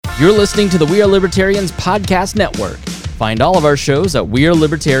You're listening to the We Are Libertarians Podcast Network. Find all of our shows at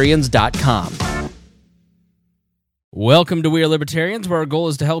wearelibertarians.com. Welcome to We Are Libertarians, where our goal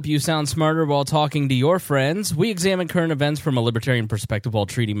is to help you sound smarter while talking to your friends. We examine current events from a libertarian perspective while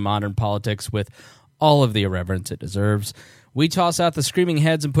treating modern politics with all of the irreverence it deserves. We toss out the screaming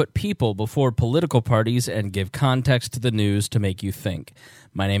heads and put people before political parties and give context to the news to make you think.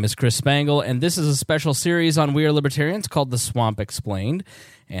 My name is Chris Spangle, and this is a special series on We Are Libertarians called The Swamp Explained.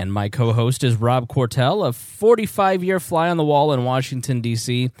 And my co-host is Rob Quartel, a 45-year fly-on-the-wall in Washington,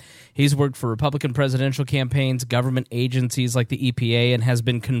 D.C. He's worked for Republican presidential campaigns, government agencies like the EPA, and has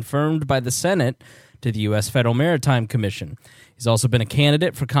been confirmed by the Senate to the U.S. Federal Maritime Commission. He's also been a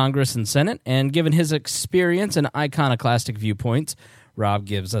candidate for Congress and Senate, and given his experience and iconoclastic viewpoints, Rob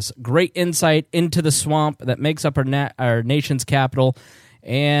gives us great insight into the swamp that makes up our nation's capital.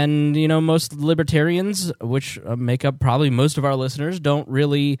 And, you know, most libertarians, which make up probably most of our listeners, don't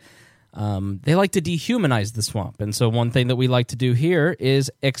really, they like to dehumanize the swamp. And so one thing that we like to do here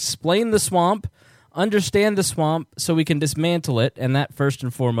is explain the swamp, understand the swamp, so we can dismantle it. And that, first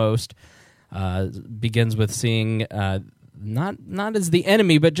and foremost, begins with seeing not as the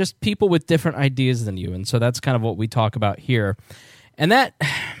enemy, but just people with different ideas than you. And so that's kind of what we talk about here. And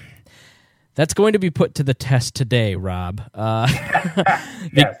that's going to be put to the test today, Rob.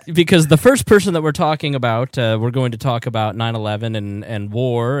 Yes. Because the first person that we're talking about, we're going to talk about 9/11 and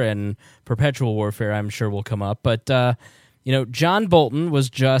war and perpetual warfare, I'm sure will come up. But, John Bolton was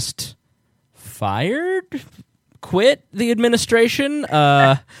just fired, quit the administration.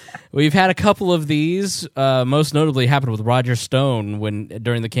 We've had a couple of these. Most notably happened with Roger Stone when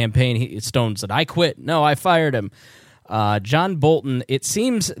during the campaign, Stone said, "I quit." No, I fired him. John Bolton, it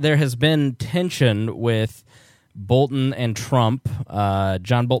seems there has been tension with Bolton and Trump.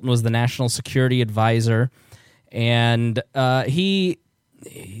 John Bolton was the national security advisor, and there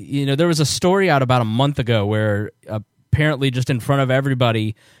was a story out about a month ago where apparently just in front of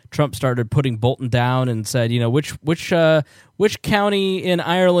everybody, Trump started putting Bolton down and said, which county in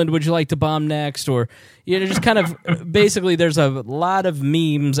Ireland would you like to bomb next? Or, just kind of basically there's a lot of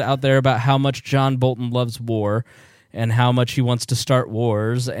memes out there about how much John Bolton loves war and how much he wants to start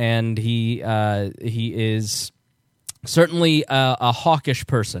wars, and he is certainly a hawkish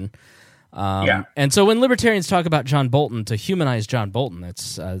person. And so when libertarians talk about John Bolton, to humanize John Bolton,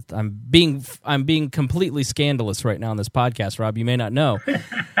 it's I'm being completely scandalous right now on this podcast, Rob. You may not know,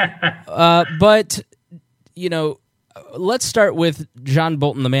 but let's start with John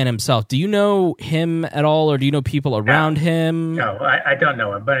Bolton, the man himself. Do you know him at all, or do you know people around him? No, I don't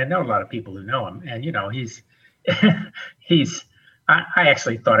know him, but I know a lot of people who know him, and he's. I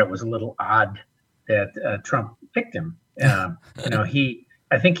actually thought it was a little odd that Trump picked him. I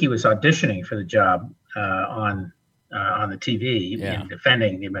think he was auditioning for the job on the TV in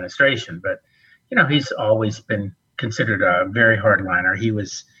defending the administration. But he's always been considered a very hardliner. He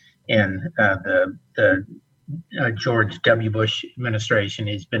was in the George W. Bush administration.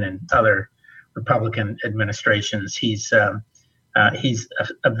 He's been in other Republican administrations. He's a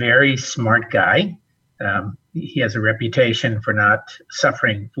very smart guy. He has a reputation for not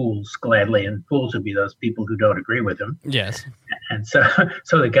suffering fools gladly, and fools would be those people who don't agree with him. Yes. And so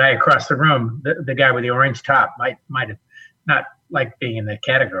the guy across the room, the guy with the orange top, might have not liked being in that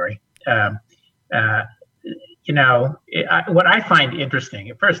category. What I find interesting,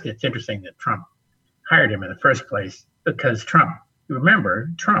 at first, it's interesting that Trump hired him in the first place, because Trump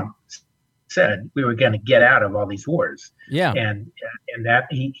said we were going to get out of all these wars. Yeah. And that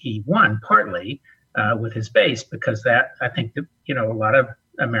he won partly with his base, because that, I think that, a lot of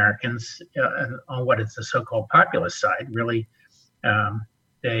Americans on what is the so-called populist side, really,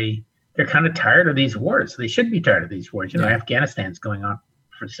 they're kind of tired of these wars. They should be tired of these wars. Afghanistan's going on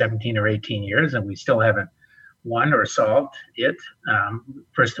for 17 or 18 years, and we still haven't won or solved it.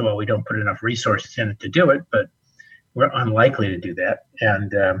 First of all, we don't put enough resources in it to do it, but we're unlikely to do that.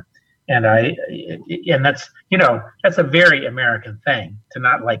 And that's a very American thing, to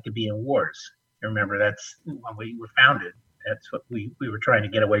not like to be in wars. Remember, that's when we were founded. That's what we were trying to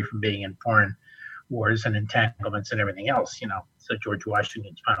get away from, being in foreign wars and entanglements and everything else. So George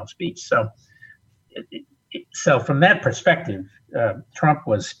Washington's final speech. So from that perspective, Trump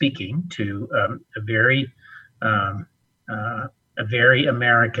was speaking to a very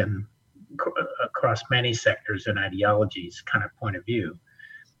American, across many sectors and ideologies, kind of point of view.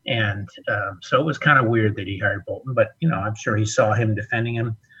 And so it was kind of weird that he hired Bolton, but I'm sure he saw him defending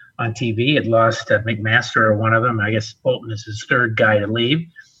him on TV. Had lost McMaster, or one of them. I guess Bolton is his third guy to leave.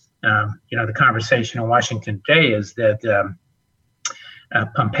 The conversation in Washington today is that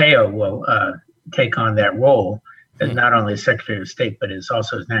Pompeo will take on that role as not only as Secretary of State, but is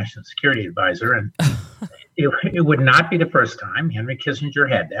also his national security advisor. And it would not be the first time Henry Kissinger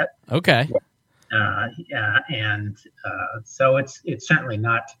had that. Okay. So it's certainly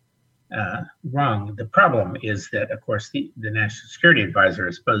not wrong. The problem is that, of course, the national security advisor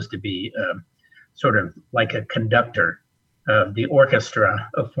is supposed to be sort of like a conductor of the orchestra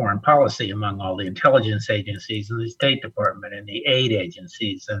of foreign policy among all the intelligence agencies and the State Department and the aid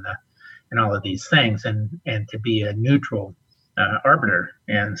agencies and all of these things, and to be a neutral arbiter.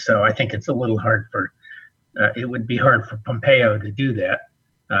 And so I think it's a little hard it would be hard for Pompeo to do that,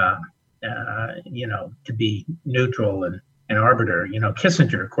 to be neutral and an arbiter.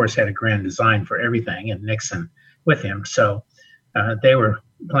 Kissinger, of course, had a grand design for everything, and Nixon with him. So they were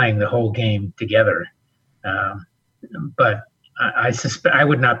playing the whole game together. But I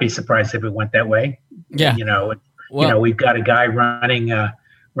would not be surprised if it went that way. Yeah. We've got a guy running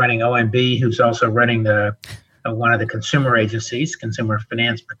OMB who's also running one of the consumer agencies, Consumer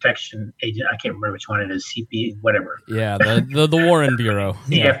Finance Protection Agent. I can't remember which one it is, CP, whatever. Yeah, the Warren Bureau.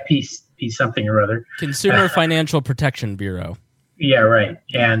 CFP something or other. Consumer Financial Protection Bureau. Yeah, right.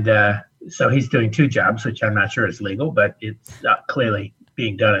 And so he's doing two jobs, which I'm not sure is legal, but it's clearly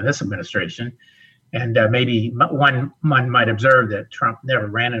being done in this administration. And maybe one might observe that Trump never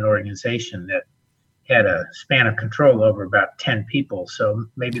ran an organization that had a span of control over about 10 people. So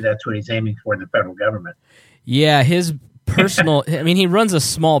maybe that's what he's aiming for in the federal government. Yeah, his personal, he runs a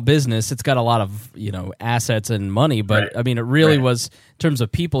small business. It's got a lot of, assets and money, but right. It really was, in terms of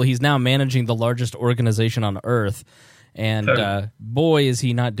people, he's now managing the largest organization on earth. And boy, is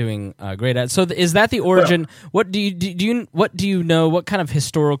he not doing great at it. So is that the origin? Well, what do you know? What kind of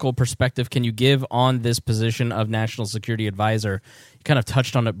historical perspective can you give on this position of National Security Advisor? You kind of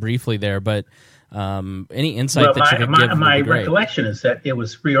touched on it briefly there, but any insight that you could give? My recollection is that it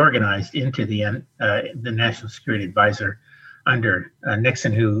was reorganized into the National Security Advisor under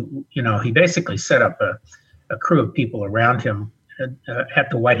Nixon, who he basically set up a crew of people around him at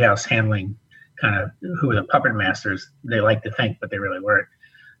the White House handling kind of who were the puppet masters, they like to think, but they really weren't,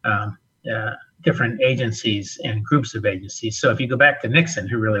 different agencies and groups of agencies. So if you go back to Nixon,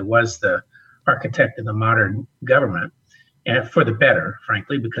 who really was the architect of the modern government, and for the better,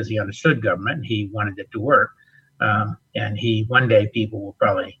 frankly, because he understood government and he wanted it to work. And one day people will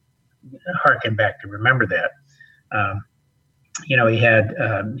probably harken back to remember that. He had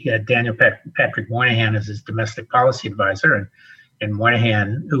Daniel Patrick Moynihan as his domestic policy advisor, and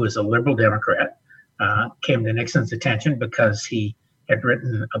Moynihan, who was a liberal Democrat, came to Nixon's attention because he had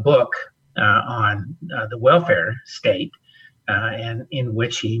written a book on the welfare state, and in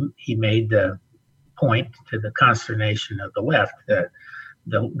which he made the point, to the consternation of the left, that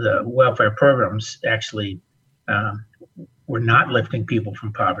the welfare programs actually were not lifting people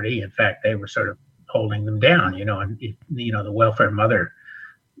from poverty. In fact, they were sort of holding them down. And the welfare mother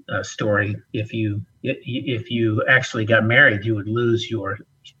story. If you actually got married, you would lose your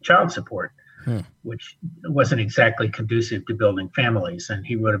child support, which wasn't exactly conducive to building families. And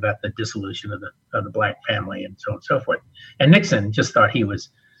he wrote about the dissolution of the black family and so on and so forth. And Nixon just thought he was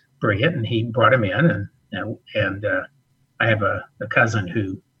brilliant, and he brought him in. And I have a cousin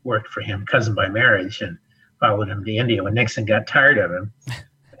who worked for him, cousin by marriage, and followed him to India. When Nixon got tired of him,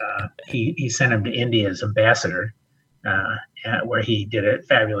 he sent him to India as ambassador. Where he did a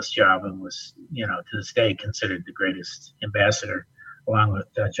fabulous job and was, to this day considered the greatest ambassador, along with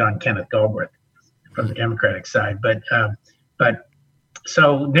John Kenneth Galbraith from the Democratic side. But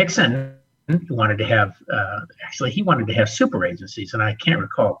so Nixon wanted to have, he wanted to have super agencies, and I can't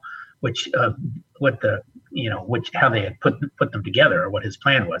recall how they had put them together or what his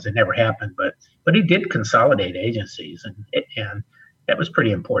plan was. It never happened, but he did consolidate agencies, and that was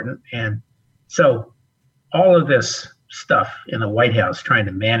pretty important. And so all of this stuff in the White House, trying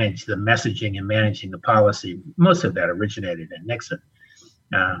to manage the messaging and managing the policy, most of that originated in Nixon.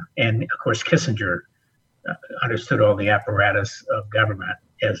 And of course, Kissinger understood all the apparatus of government,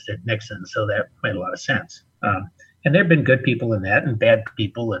 as did Nixon. So that made a lot of sense. And there have been good people in that and bad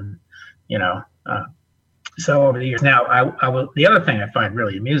people. And, so over the years. Now, the other thing I find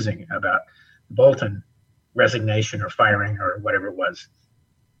really amusing about the Bolton resignation or firing or whatever it was,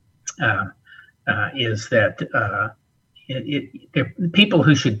 is that people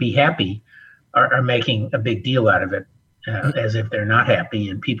who should be happy are making a big deal out of it, as if they're not happy,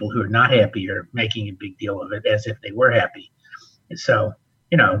 and people who are not happy are making a big deal of it as if they were happy. So,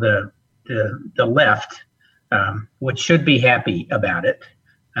 the left, which should be happy about it,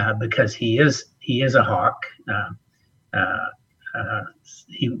 because he is a hawk. I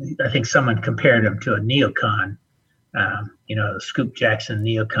think someone compared him to a neocon, Scoop Jackson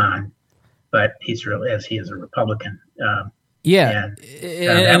neocon. but he's really, as he is a Republican. And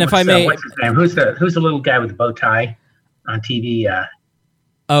if I may, what's his name? Who's the little guy with the bow tie on TV?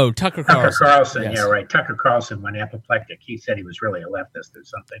 Tucker Carlson. Tucker Carlson, yes. Yeah, right. Tucker Carlson went apoplectic. He said he was really a leftist or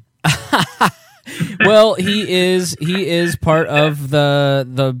something. Well, he is part of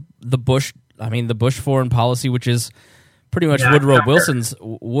the Bush. I mean, the Bush foreign policy, which is pretty much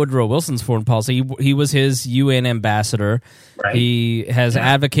Woodrow Wilson's foreign policy. He was his UN ambassador. Right. He has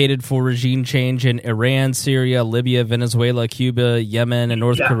advocated for regime change in Iran, Syria, Libya, Venezuela, Cuba, Yemen, and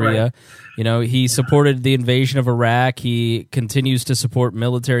North Korea. Right. You know, he supported the invasion of Iraq. He continues to support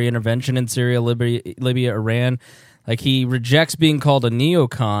military intervention in Syria, Libya, Iran. Like, he rejects being called a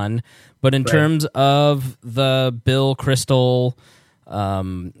neocon, but in terms of the Bill Kristol,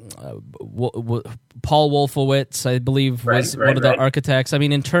 Paul Wolfowitz, I believe, was one of the architects. I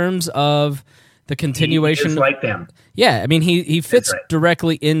mean, in terms of the continuation, he is like them. Yeah, I mean, he fits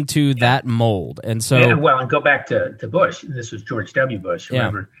directly into that mold, and so and go back to Bush. This was George W. Bush.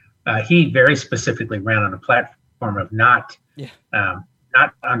 Remember, he very specifically ran on a platform of not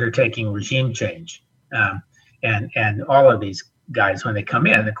undertaking regime change, and all of these guys, when they come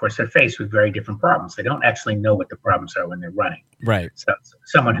in, of course, they're faced with very different problems. They don't actually know what the problems are when they're running. Right. So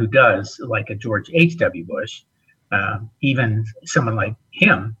someone who does, like a George H.W. Bush, even someone like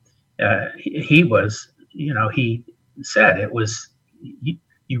him, he was, he said it was,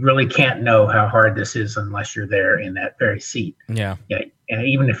 you really can't know how hard this is unless you're there in that very seat. Yeah. And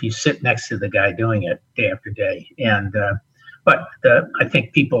even if you sit next to the guy doing it day after day. And, but I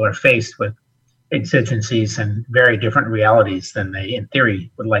think people are faced with exigencies and very different realities than they, in theory,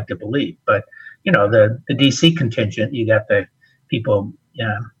 would like to believe. But, the DC contingent, you got the people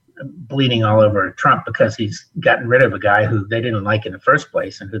bleeding all over Trump because he's gotten rid of a guy who they didn't like in the first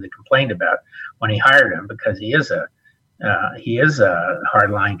place and who they complained about when he hired him, because he is a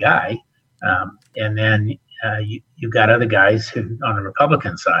hardline guy. And then you got other guys who, on the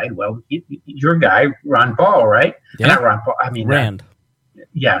Republican side, well, your guy, Ron Paul, right? Yeah. Not Ron Paul, I mean, Rand.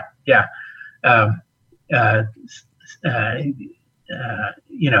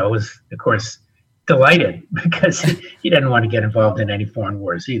 Was, of course, delighted because he didn't want to get involved in any foreign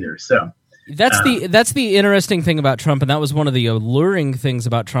wars either. So that's the interesting thing about Trump, and that was one of the alluring things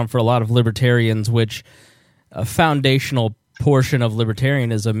about Trump for a lot of libertarians, which a foundational portion of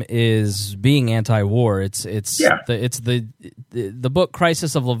libertarianism is being anti-war. It's the book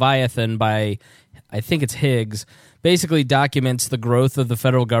Crisis of Leviathan by, I think it's Higgs, basically documents the growth of the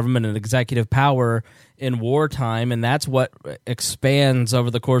federal government and executive power in wartime, and that's what expands over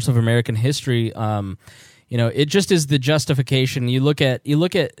the course of American history. It just is the justification. You look at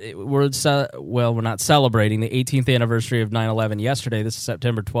we're not celebrating the 18th anniversary of 9/11 yesterday. This is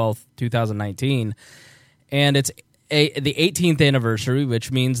September 12th, 2019, and it's the 18th anniversary,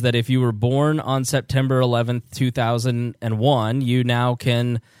 which means that if you were born on September 11th, 2001, you now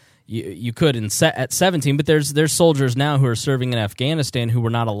can. You could at 17, but there's soldiers now who are serving in Afghanistan who were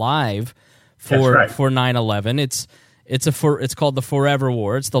not alive for 9/11. It's called the Forever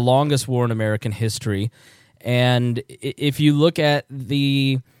War. It's the longest war in American history, and if you look at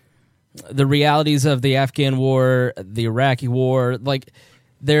the realities of the Afghan war, the Iraqi war, like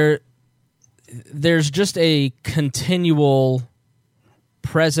there's just a continual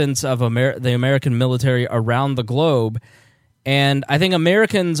presence of the American military around the globe. And I think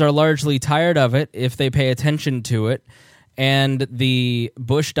Americans are largely tired of it if they pay attention to it. And the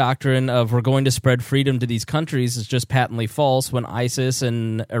Bush doctrine of we're going to spread freedom to these countries is just patently false when ISIS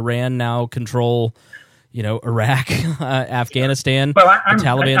and Iran now control, Iraq, Afghanistan. Well, the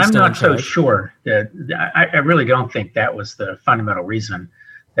Taliban I'm still not in charge. so sure that I really don't think that was the fundamental reason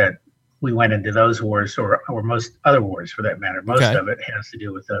that we went into those wars or most other wars for that matter. Most of it has to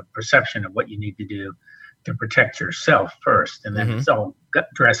do with the perception of what you need to do to protect yourself first, and then it's all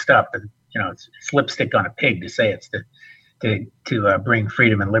dressed up, and it's lipstick on a pig to say it's to bring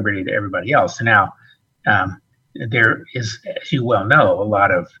freedom and liberty to everybody else. Now, there is, as you well know, a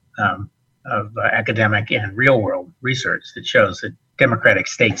lot of academic and real world research that shows that democratic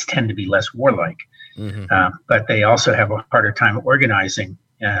states tend to be less warlike, but they also have a harder time organizing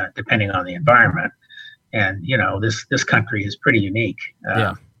depending on the environment. And this country is pretty unique.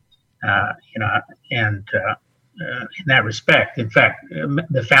 In that respect, in fact,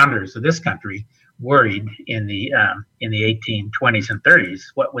 the founders of this country worried in the 1820s and 30s,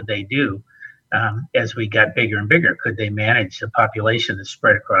 what would they do as we got bigger and bigger? Could they manage a population that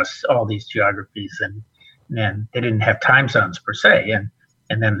spread across all these geographies? And then they didn't have time zones per se.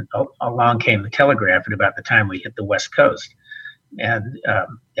 And then along came the telegraph at about the time we hit the West Coast. And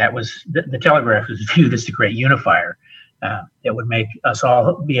that was the telegraph was viewed as the great unifier. that would make us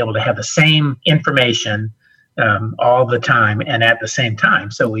all be able to have the same information all the time and at the same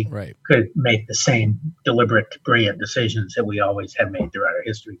time, so we could make the same deliberate, brilliant decisions that we always have made throughout our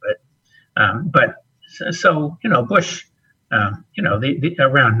history. But Bush, around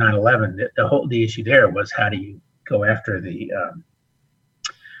 9/11, the issue there was, how do you go after the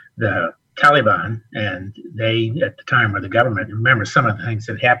Taliban? And they, at the time, were the government. Remember some of the things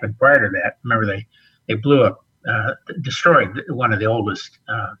that happened prior to that. Remember they blew up, destroyed one of the oldest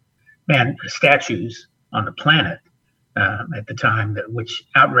statues on the planet at the time, which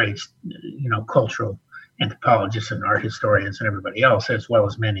outraged cultural anthropologists and art historians and everybody else, as well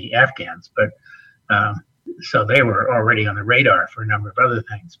as many Afghans. But so they were already on the radar for a number of other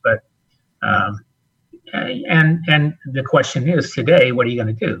things. But and the question is today, what are you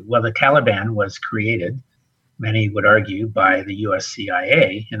going to do? Well, the Taliban was created, many would argue, by the U.S.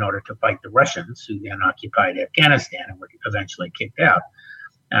 CIA in order to fight the Russians, who then occupied Afghanistan and were eventually kicked out.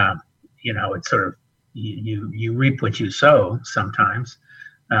 It's sort of you reap what you sow sometimes,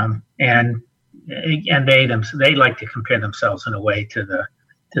 and they like to compare themselves in a way to the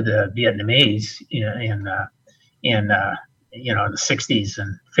Vietnamese in the 60s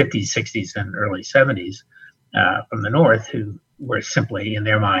and 50s, 60s, and early 70s from the North, who were simply, in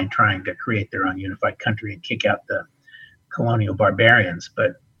their mind, trying to create their own unified country and kick out the colonial barbarians.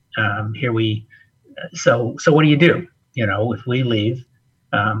 But so what do you do? If we leave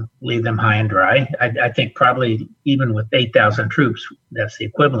them high and dry, I think probably even with 8,000 troops, that's the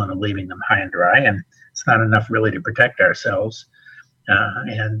equivalent of leaving them high and dry, and it's not enough really to protect ourselves.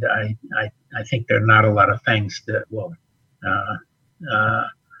 And I think there are not a lot of things that will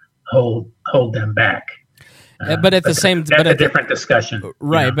hold them back. But at the same, that's a different discussion,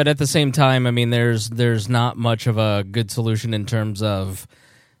 right? But at the same time, I mean, there's not much of a good solution in terms of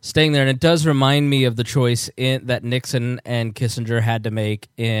staying there, and it does remind me of the choice that Nixon and Kissinger had to make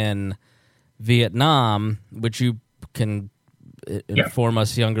in Vietnam, which you can inform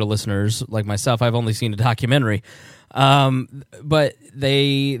us younger listeners like myself. I've only seen a documentary. But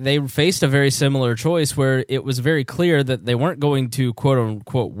they faced a very similar choice where it was very clear that they weren't going to quote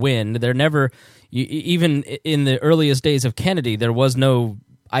unquote win. They're never, even in the earliest days of Kennedy, there was no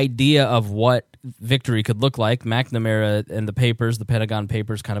idea of what victory could look like. McNamara and the Pentagon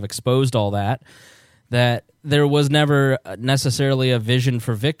Papers kind of exposed all that there was never necessarily a vision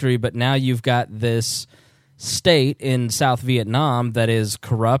for victory, but now you've got this state in South Vietnam that is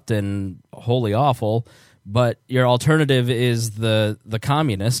corrupt and wholly awful, but your alternative is the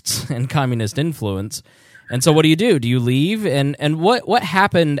communists and communist influence. And so what do? Do you leave? And what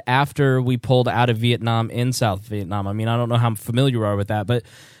happened after we pulled out of Vietnam in South Vietnam? I mean, I don't know how familiar you are with that, but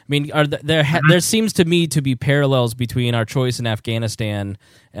I mean, there seems to me to be parallels between our choice in Afghanistan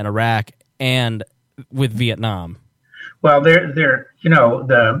and Iraq and with Vietnam. Well, there is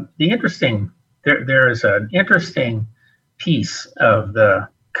an interesting piece of the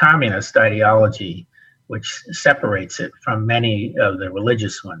communist ideology which separates it from many of the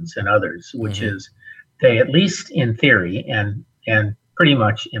religious ones and others, which is they, at least in theory and pretty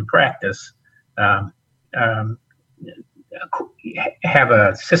much in practice, have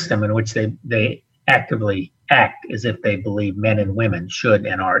a system in which they actively act as if they believe men and women should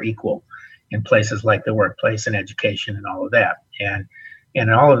and are equal in places like the workplace and education and all of that. And in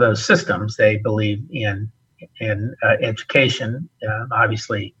all of those systems, they believe in education.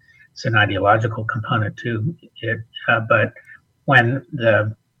 Obviously, it's an ideological component to it. But when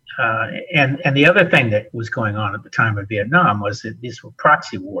the other thing that was going on at the time of Vietnam was that these were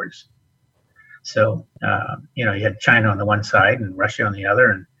proxy wars. So you had China on the one side and Russia on the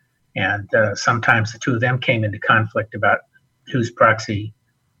other, and sometimes the two of them came into conflict about whose proxy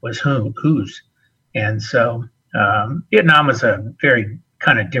was whose. And so Vietnam was a very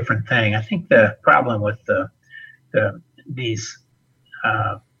kind of different thing. I think the problem with these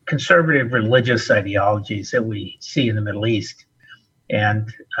conservative religious ideologies that we see in the Middle East,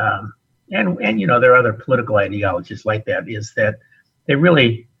 and there are other political ideologies like that, is that they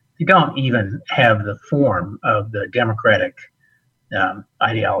don't even have the form of the democratic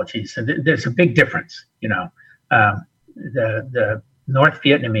ideologies. So there's a big difference. The North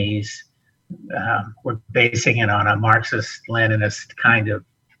Vietnamese were basing it on a Marxist-Leninist kind of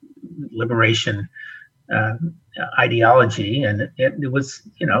liberation ideology, and it was,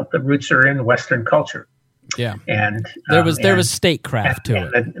 the roots are in Western culture. Yeah, and there was statecraft to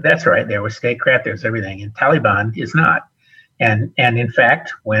it. That's right. There was statecraft. There was everything, and Taliban is not. And in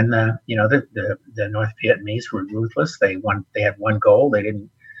fact, when the North Vietnamese were ruthless, they had one goal. They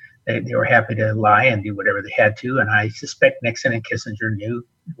were happy to lie and do whatever they had to. And I suspect Nixon and Kissinger knew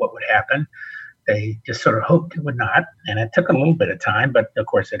what would happen. they just sort of hoped it would not, and it took a little bit of time, but of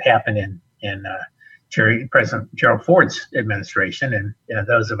course it happened in President Gerald Ford's administration, and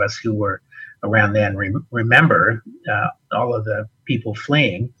those of us who were around then remember all of the people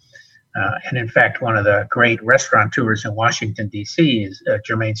fleeing. And in fact, one of the great restaurateurs in Washington, D.C. is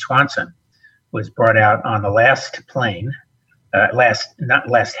Jermaine Swanson, was brought out on the last plane,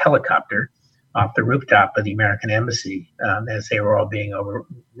 last helicopter, off the rooftop of the American Embassy as they were all being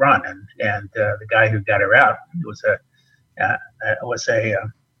overrun. And the guy who got her out was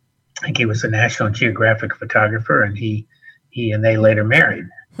I think he was a National Geographic photographer, and he and they later married.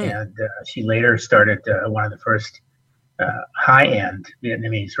 And she later started one of the first high-end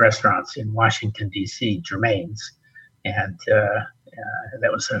Vietnamese restaurants in Washington, D.C., Jermaine's. And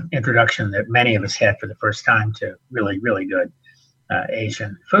that was an introduction that many of us had for the first time to really, really good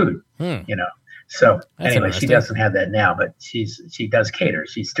Asian food, So That's anyway, she doesn't have that now, but she does cater.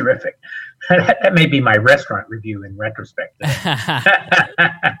 She's terrific. That may be my restaurant review in retrospect.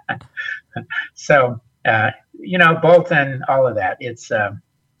 So, Bolton, all of that. It's, I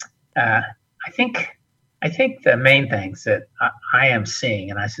think the main things that I am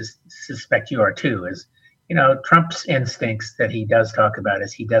seeing, and I suspect you are too, is, Trump's instincts that he does talk about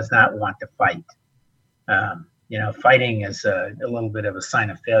is he does not want to fight. Fighting is a little bit of a sign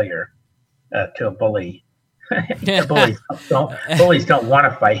of failure to a bully. Bullies don't want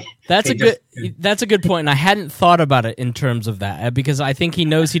to fight. That's a good point, and I hadn't thought about it in terms of that, because I think he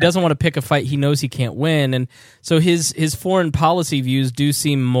knows he doesn't want to pick a fight. He knows he can't win, and so his foreign policy views do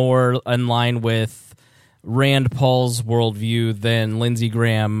seem more in line with Rand Paul's worldview than Lindsey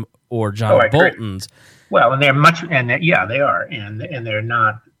Graham or John Bolton's. Well, and they're they are, and they're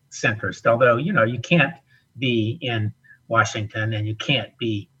not centrist. Although you can't be in Washington and you can't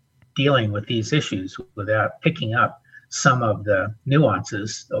be dealing with these issues without picking up some of the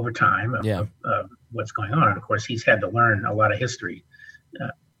nuances over time of what's going on. And of course, he's had to learn a lot of history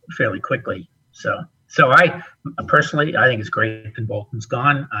fairly quickly. So I personally, I think it's great that Bolton's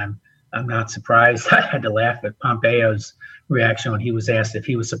gone. I'm not surprised. I had to laugh at Pompeo's reaction when he was asked if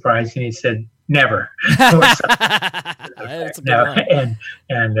he was surprised, and he said, "Never." And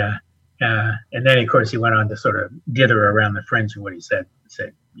then, of course, he went on to sort of dither around the fringe of what he said.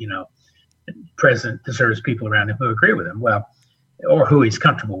 The president deserves people around him who agree with him, well, or who he's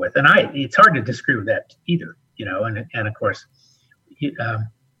comfortable with. And it's hard to disagree with that either, and of course,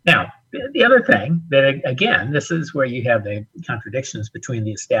 now, the other thing that, again, this is where you have the contradictions between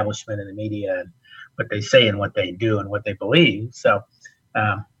the establishment and the media and what they say and what they do and what they believe. So,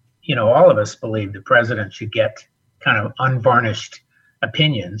 all of us believe the president should get kind of unvarnished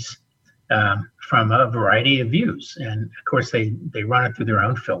opinions from a variety of views. And of course, they run it through their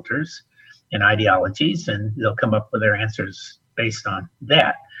own filters and ideologies, and they'll come up with their answers based on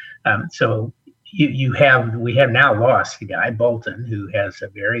that. So we have now lost a guy, Bolton, who has a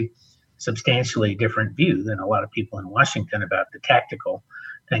very substantially different view than a lot of people in Washington about the tactical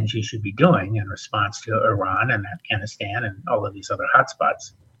things you should be doing in response to Iran and Afghanistan and all of these other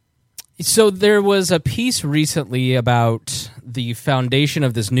hotspots. So there was a piece recently about the foundation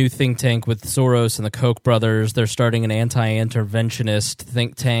of this new think tank with Soros and the Koch brothers. They're starting an anti-interventionist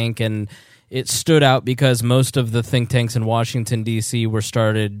think tank, and it stood out because most of the think tanks in Washington, D.C. were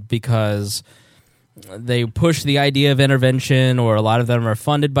started because they push the idea of intervention, or a lot of them are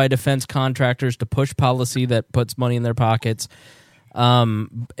funded by defense contractors to push policy that puts money in their pockets.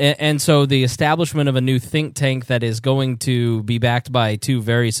 And so the establishment of a new think tank that is going to be backed by two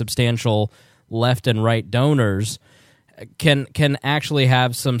very substantial left and right donors can actually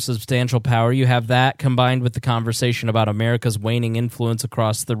have some substantial power. You have that combined with the conversation about America's waning influence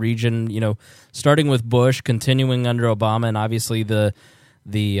across the region, starting with Bush, continuing under Obama, and obviously the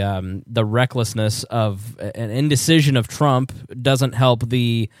recklessness of an indecision of Trump doesn't help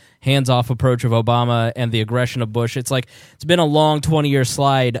the hands-off approach of Obama and the aggression of Bush. It's been a long 20-year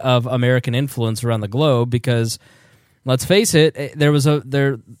slide of American influence around the globe because, let's face it,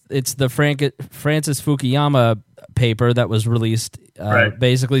 it's the Francis Fukuyama paper that was released,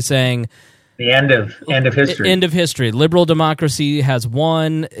 basically saying the end of history. End of history. Liberal democracy has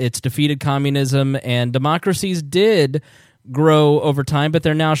won. It's defeated communism, and democracies did grow over time, but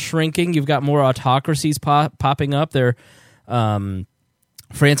they're now shrinking. You've got more autocracies popping up.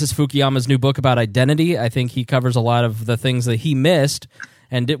 Francis Fukuyama's new book about identity, I think he covers a lot of the things that he missed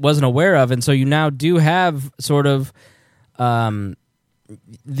and wasn't aware of, and so you now do have sort of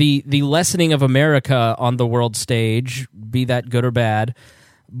the lessening of America on the world stage, be that good or bad.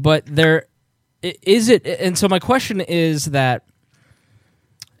 But and so my question is that,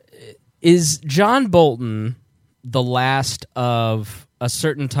 is John Bolton the last of a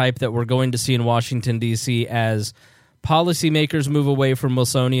certain type that we're going to see in Washington, D.C. as policymakers move away from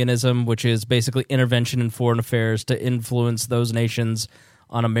Wilsonianism, which is basically intervention in foreign affairs to influence those nations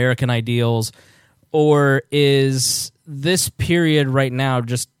on American ideals? Or is this period right now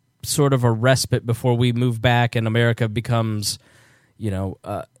just sort of a respite before we move back and America becomes,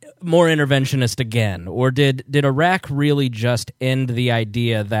 more interventionist again? Or did Iraq really just end the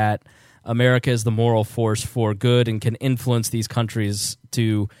idea that America is the moral force for good and can influence these countries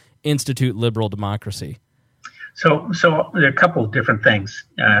to institute liberal democracy? So there are a couple of different things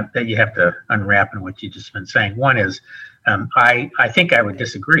that you have to unwrap in what you've just been saying. One is, I think I would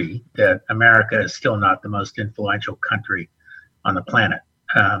disagree that America is still not the most influential country on the planet.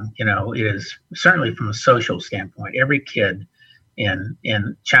 It is certainly from a social standpoint. Every kid in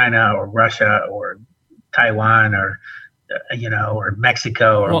China or Russia or Taiwan or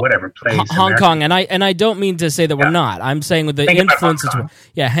Mexico or whatever place. Hong Kong, and I don't mean to say that we're not. I'm saying with the influence.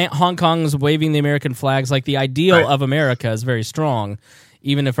 Hong Kong's waving the American flags. Like the ideal of America is very strong,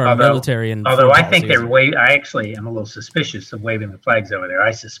 even if our military and I think I actually am a little suspicious of waving the flags over there.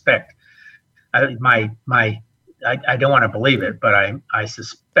 I suspect. I don't want to believe it, but I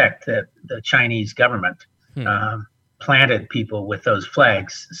suspect that the Chinese government planted people with those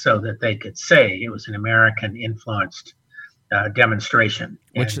flags so that they could say it was an American influenced demonstration,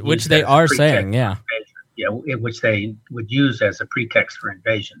 which they are saying, which they would use as a pretext for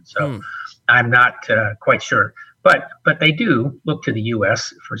invasion. So I'm not quite sure, but they do look to the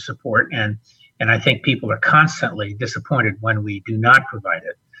U.S. for support, and I think people are constantly disappointed when we do not provide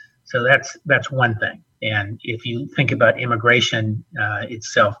it. So that's one thing. And if you think about immigration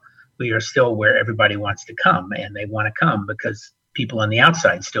itself, we are still where everybody wants to come, and they want to come because people on the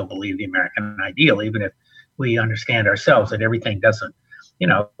outside still believe the American ideal, even if we understand ourselves that everything doesn't,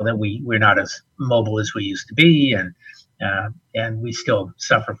 that we're not as mobile as we used to be, and we still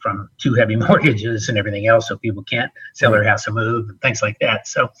suffer from too heavy mortgages and everything else, so people can't sell their house and move and things like that.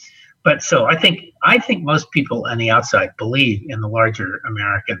 So I think most people on the outside believe in the larger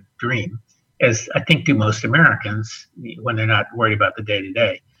American dream, as I think do most Americans when they're not worried about the day to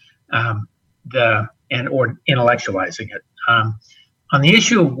day, or intellectualizing it. On the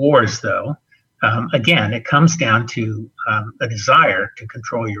issue of wars, though. Again, it comes down to a desire to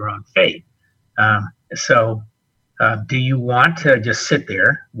control your own fate. Do you want to just sit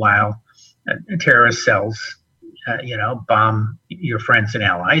there while terrorist cells, bomb your friends and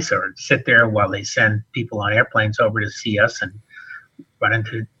allies, or sit there while they send people on airplanes over to see us and run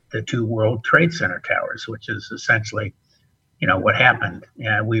into the 2 World Trade Center towers, which is essentially, what happened?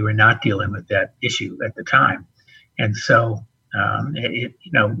 We were not dealing with that issue at the time, and so. Do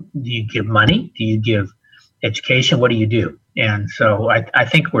you give money? Do you give education? What do you do? And so I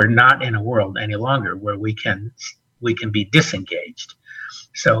think we're not in a world any longer where we can be disengaged.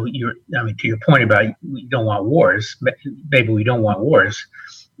 So to your point about we don't want wars, maybe we don't want wars,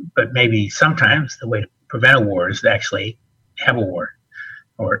 but maybe sometimes the way to prevent a war is to actually have a war,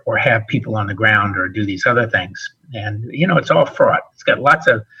 or have people on the ground, or do these other things. And it's all fraught. It's got a lot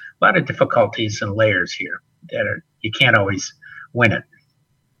of difficulties and layers here that you can't always win it.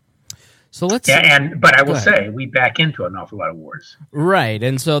 So let's. But I will say we back into an awful lot of wars. Right,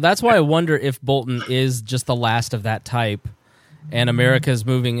 and so that's why I wonder if Bolton is just the last of that type, and America is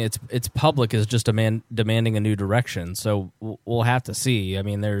moving. Its public is just demanding a new direction. So we'll have to see. I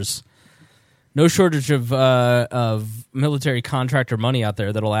mean, there's no shortage of military contractor money out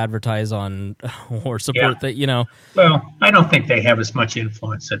there that'll advertise on or support that. Well, I don't think they have as much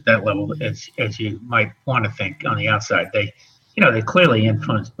influence at that level as you might want to think on the outside. They clearly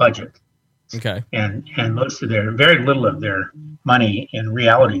influence budget. Okay. And very little of their money in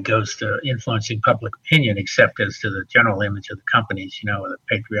reality goes to influencing public opinion, except as to the general image of the companies, the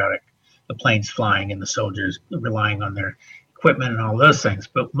patriotic, the planes flying and the soldiers relying on their equipment and all those things.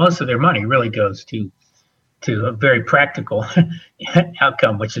 But most of their money really goes to a very practical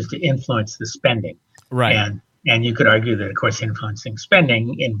outcome, which is to influence the spending. Right. And you could argue that, of course, influencing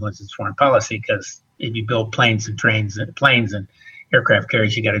spending influences foreign policy, because if you build planes and aircraft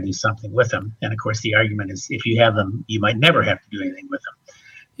carriers, you got to do something with them. And of course, the argument is if you have them, you might never have to do anything with them.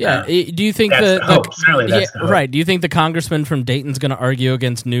 Yeah. Do you think that's the hope? Certainly, that's the hope. Right. Do you think the congressman from Dayton's going to argue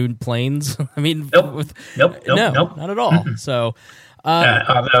against new planes? I mean, nope, not at all. So,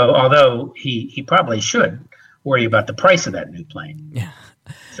 although he probably should worry about the price of that new plane. Yeah.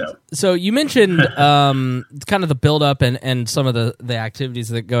 So you mentioned kind of the build-up and some of the activities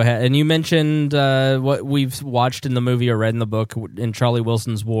that go ahead. And you mentioned what we've watched in the movie or read in the book in Charlie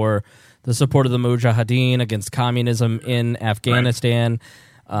Wilson's War, the support of the Mujahideen against communism in Afghanistan.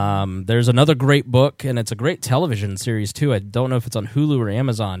 There's another great book, and it's a great television series, too. I don't know if it's on Hulu or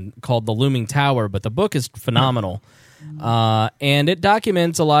Amazon, called The Looming Tower, but the book is phenomenal. And it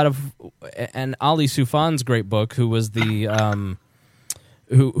documents a lot of... And Ali Soufan's great book, who was the...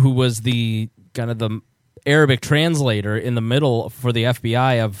 who was the kind of the Arabic translator in the middle for the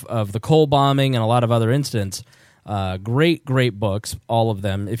FBI of the Cole bombing and a lot of other incidents. Great books, all of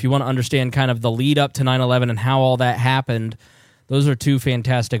them. If you want to understand kind of the lead up to 9/11 and how all that happened, those are two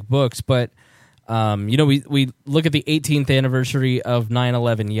fantastic books. But we look at the 18th anniversary of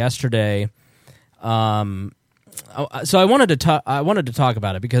 9/11 yesterday. So I wanted to talk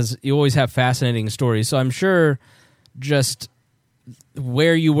about it because you always have fascinating stories. So I'm sure just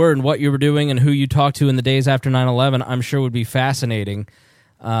where you were and what you were doing and who you talked to in the days after 9/11, I'm sure would be fascinating.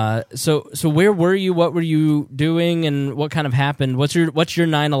 So where were you? What were you doing? And what kind of happened? What's your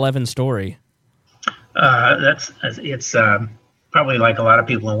 9/11 story? It's probably like a lot of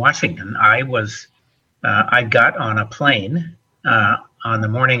people in Washington. I got on a plane on the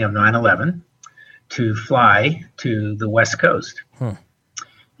morning of 9/11 to fly to the West Coast.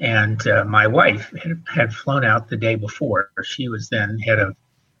 And my wife had flown out the day before. She was then head of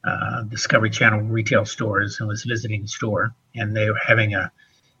Discovery Channel retail stores and was visiting the store. And they were having a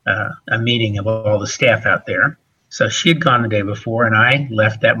meeting of all the staff out there. So she had gone the day before, and I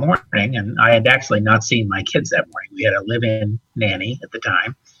left that morning. And I had actually not seen my kids that morning. We had a live-in nanny at the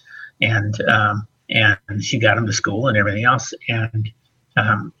time, and she got them to school and everything else. And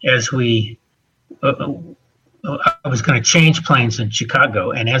as we I was going to change planes in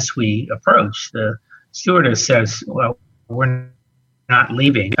Chicago, and as we approached, the stewardess says, "Well, we're not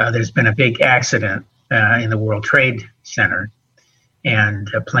leaving. There's been a big accident in the World Trade Center, and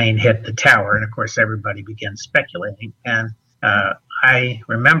a plane hit the tower." And of course, everybody began speculating. And I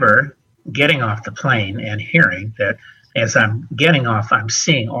remember getting off the plane and hearing that as I'm getting off, I'm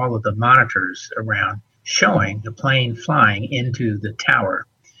seeing all of the monitors around showing the plane flying into the tower.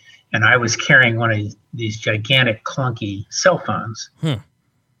 And I was carrying one of these gigantic, clunky cell phones. And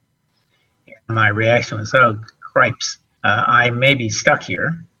my reaction was, "Oh, cripes, I may be stuck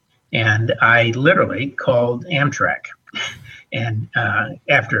here." And I literally called Amtrak. And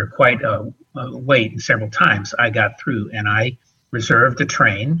after quite a wait several times, I got through, and I reserved a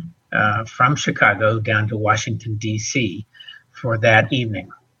train from Chicago down to Washington, D.C. for that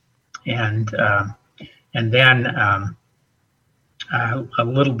evening. And then a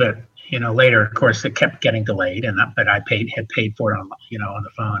little bit, later, of course, it kept getting delayed, but I had paid for it on the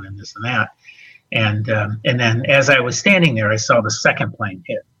phone and this and that. And then as I was standing there, I saw the second plane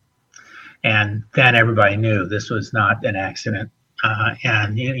hit. And then everybody knew this was not an accident.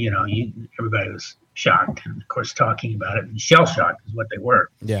 And everybody was shocked, and of course talking about it, and shell shocked is what they were.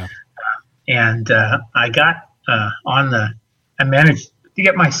 Yeah. I got I managed to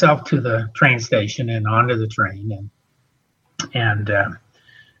get myself to the train station and onto the train, and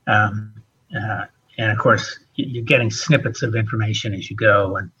of course you're getting snippets of information as you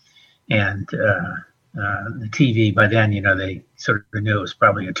go, and the TV by then, they sort of knew it was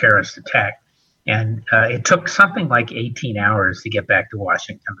probably a terrorist attack, and it took something like 18 hours to get back to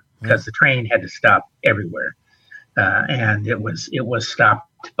Washington because the train had to stop everywhere, and it was stopped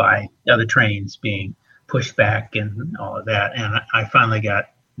by other trains being pushed back and all of that, and I finally got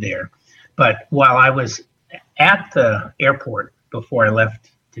there. But while I was at the airport before I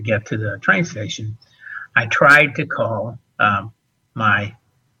left to get to the train station, I tried to call my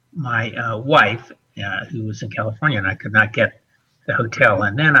wife, who was in California, and I could not get the hotel.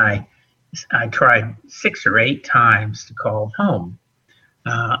 And then I tried 6 or 8 times to call home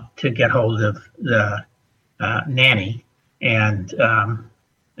to get hold of the nanny, and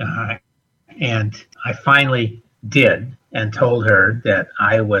I finally did, and told her that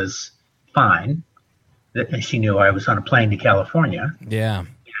I was fine. That she knew I was on a plane to California. Yeah.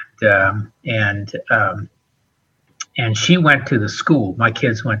 And she went to the school. My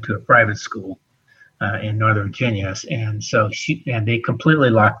kids went to a private school in Northern Virginia, and so they completely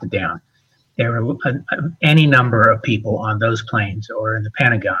locked it down. There were any number of people on those planes or in the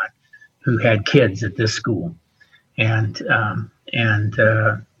Pentagon who had kids at this school, and I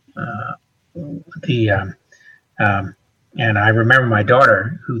remember my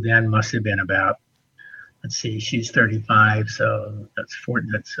daughter, who then must have been about, let's see, she's 35, so that's 4.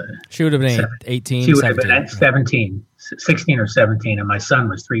 She would have been 18. She would have been 17, 16 or 17, and my son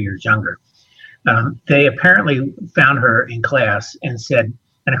was 3 years younger. They apparently found her in class and said,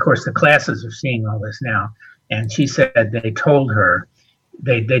 and of course the classes are seeing all this now, and she said they told her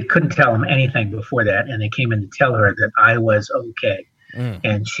they couldn't tell them anything before that, and they came in to tell her that I was okay.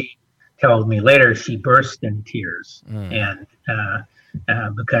 And she told me later she burst in tears,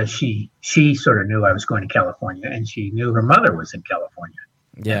 because she sort of knew I was going to California, and she knew her mother was in California.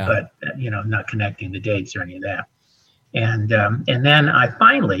 Yeah. But not connecting the dates or any of that. And then I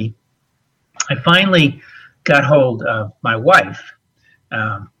finally got hold of my wife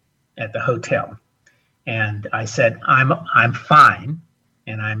at the hotel, and I said, I'm fine,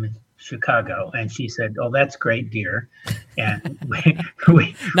 and I'm in Chicago. And she said, "Oh, that's great, dear." And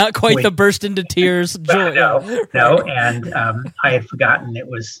we not quite the burst into tears joy. No. And I had forgotten it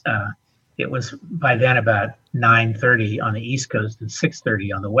was by then about 9:30 on the East Coast and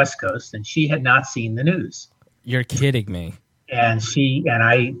 6:30 on the West Coast, and she had not seen the news. You're kidding me. And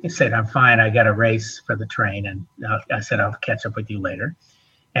I said, "I'm fine. I got a race for the train," and I said, "I'll catch up with you later."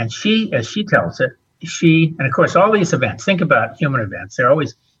 And she, as she tells it, and of course, all these events. Think about human events; they're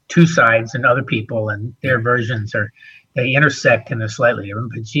always two sides and other people, and their versions they intersect and they're slightly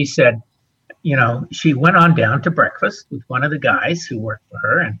different. But she said, she went on down to breakfast with one of the guys who worked for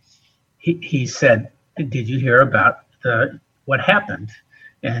her, and he said, "Did you hear about what happened?"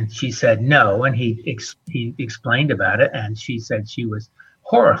 And she said, "No." And he explained about it, and she said she was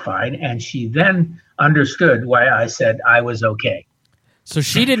horrified, and she then understood why I said I was okay. So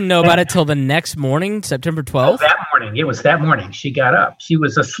she didn't know about it till the next morning, September 12th? That morning. It was that morning. She got up. She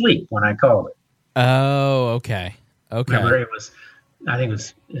was asleep when I called it. Oh, okay. Remember, I think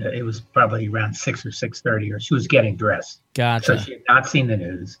it was probably around 6 or 6:30, or she was getting dressed. Gotcha. So she had not seen the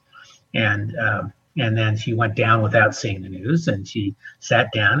news, and then she went down without seeing the news, and she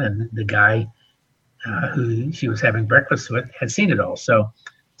sat down, and the guy who she was having breakfast with had seen it all. So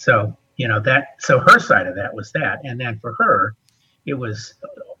her side of that was that, and then for her, it was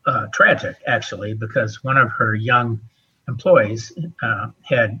tragic actually, because one of her young employees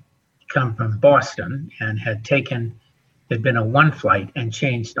had come from Boston and had been a one flight and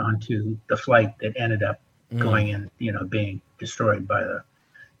changed onto the flight that ended up going in, being destroyed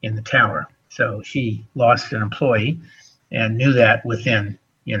in the tower. So she lost an employee and knew that within,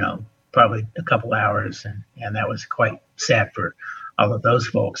 probably a couple hours. And that was quite sad for all of those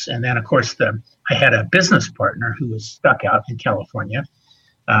folks. And then, of course, I had a business partner who was stuck out in California.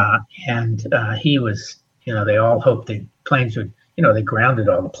 And he was, they all hoped the planes would, they grounded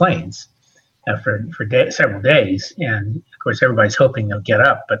all the planes for several days. And, of course, everybody's hoping they'll get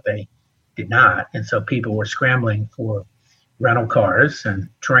up, but they did not. And so people were scrambling for rental cars and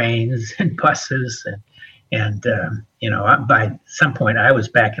trains and buses. And by some point, I was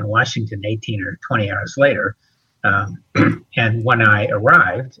back in Washington 18 or 20 hours later. And when I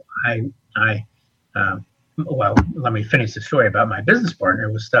arrived, well, let me finish the story about my business partner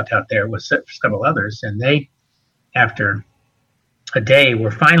who was stuck out there with several others. And they, after a day,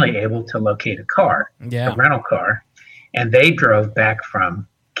 were finally able to locate a rental car. And they drove back from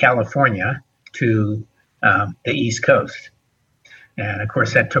California to the East Coast. And of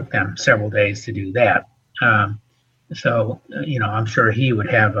course, that took them several days to do that. So, I'm sure he would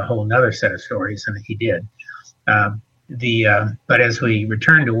have a whole nother set of stories, and he did. But as we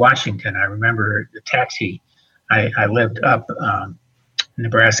returned to Washington, I remember the taxi. I lived up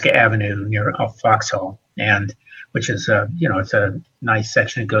Nebraska Avenue near Foxhall, and which is it's a nice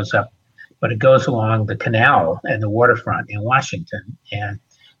section. It goes up, but it goes along the canal and the waterfront in Washington. And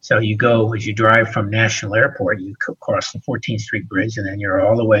so you go, as you drive from National Airport, you cross the 14th Street Bridge, and then you're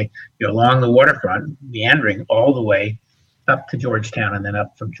along the waterfront, meandering all the way up to Georgetown, and then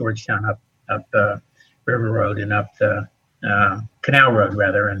up from Georgetown up River Road and up the Canal Road,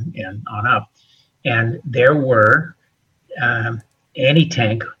 rather, and on up. And there were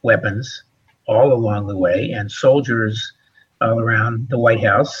anti-tank weapons all along the way, and soldiers all around the White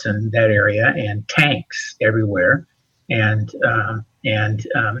House and that area, and tanks everywhere. And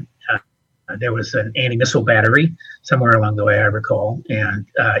there was an anti-missile battery somewhere along the way, I recall. And,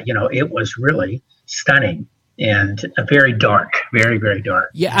 it was really stunning and very dark, very, very dark.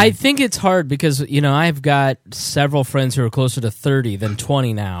 Yeah, I think it's hard because, I've got several friends who are closer to 30 than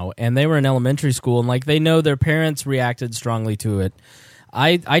 20 now, and they were in elementary school, and, they know their parents reacted strongly to it.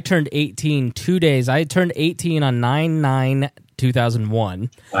 I turned 18 2 days. I turned 18 on 9/9/2001.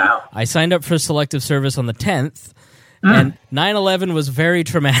 Wow. I signed up for selective service on the 10th. And 9/11 was very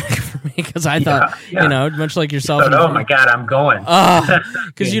traumatic for me because I thought, much like yourself. Oh my God, I'm going.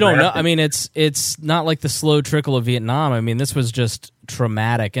 Because you don't know. I mean, it's not like the slow trickle of Vietnam. I mean, this was just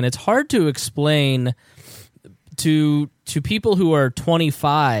traumatic, and it's hard to explain to people who are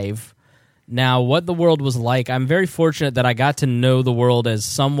 25 now what the world was like. I'm very fortunate that I got to know the world as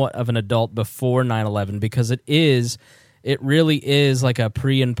somewhat of an adult before 9/11 because it really is like a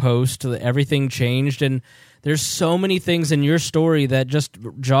pre and post. Everything changed, and there's so many things in your story that just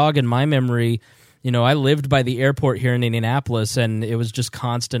jog in my memory I lived by the airport here in Indianapolis, and it was just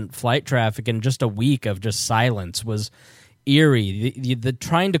constant flight traffic, and just a week of just silence was eerie. The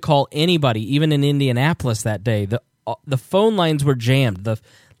trying to call anybody, even in Indianapolis that day, the phone lines were jammed. The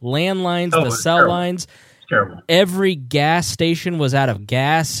landlines, the cell terrible. lines. Terrible. Every gas station was out of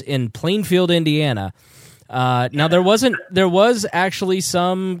gas in Plainfield, Indiana. Now there was actually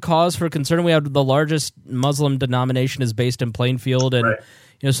some cause for concern. We have the largest Muslim denomination is based in Plainfield, and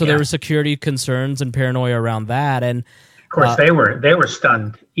so there were security concerns and paranoia around that. And of course, they were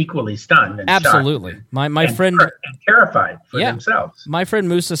stunned, equally stunned, and absolutely. shocked My friend and terrified for themselves. My friend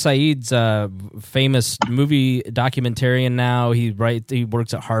Musa Saeed's famous movie documentarian now. He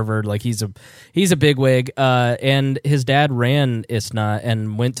works at Harvard. Like he's a bigwig, and his dad ran ISNA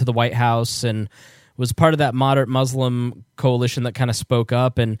and went to the White House and was part of that moderate Muslim coalition that kind of spoke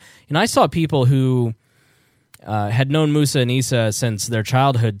up. And I saw people who had known Musa and Isa since their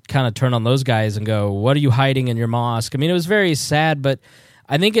childhood kind of turn on those guys and go, "What are you hiding in your mosque?" I mean, it was very sad, but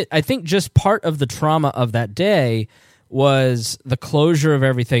I think just part of the trauma of that day was the closure of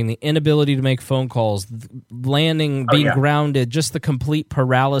everything, the inability to make phone calls, being grounded, just the complete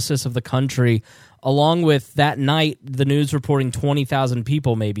paralysis of the country, along with that night, the news reporting 20,000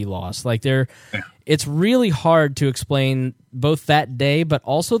 people may be lost. Like it's really hard to explain both that day, but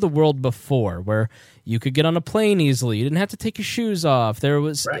also the world before, where you could get on a plane easily. You didn't have to take your shoes off. There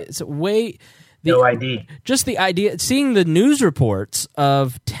was no ID. Just the idea, seeing the news reports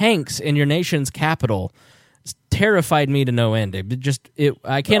of tanks in your nation's capital terrified me to no end.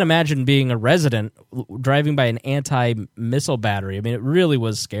 I can't imagine being a resident driving by an anti-missile battery. I mean, it really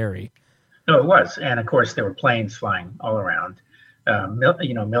was scary. No, it was. And of course, there were planes flying all around,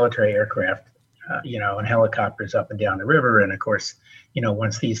 military aircraft, and helicopters up and down the river. And of course,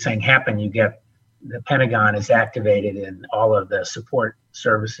 once these things happen, you get the Pentagon is activated and all of the support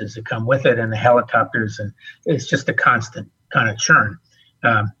services that come with it and the helicopters. And it's just a constant kind of churn.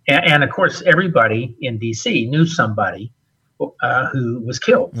 And of course, everybody in D.C. knew somebody who was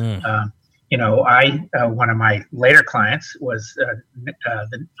killed. One of my later clients was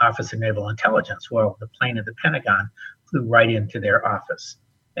the Office of Naval Intelligence. Well, the plane of the Pentagon flew right into their office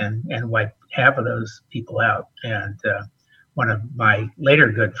and wiped half of those people out. And one of my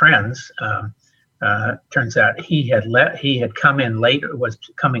later good friends, turns out he had come in late, or was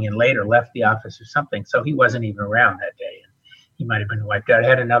coming in late, or left the office or something, so he wasn't even around that day. And he might have been wiped out. I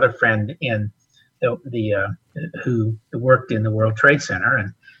had another friend in who worked in the World Trade Center,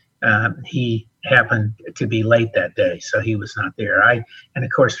 and he happened to be late that day, so he was not there. And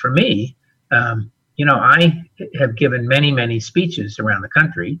of course, for me, I have given many, many speeches around the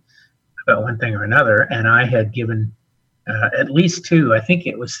country about one thing or another, and I had given at least two, I think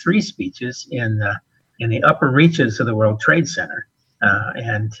it was three speeches in the upper reaches of the World Trade Center,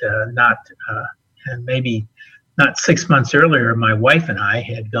 and maybe not 6 months earlier, my wife and I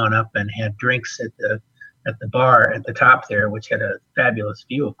had gone up and had drinks at the bar at the top there, which had a fabulous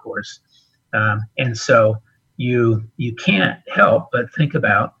view, of course. And so you can't help but think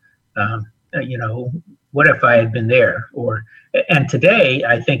about, what if I had been there? And today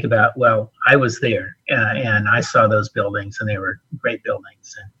I think about, well, I was there and I saw those buildings, and they were great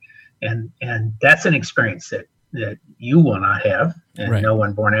buildings. And that's an experience that you will not have, and right. No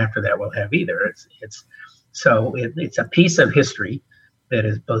one born after that will have either. It's a piece of history that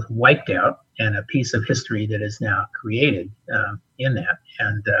is both wiped out and a piece of history that is now created in that.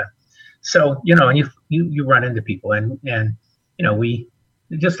 And and you run into people, and we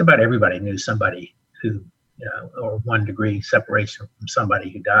just about everybody knew somebody who, or 1 degree separation from somebody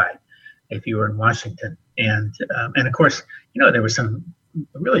who died if you were in Washington. And of course, there were some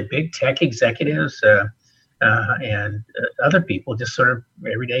really big tech executives and other people, just sort of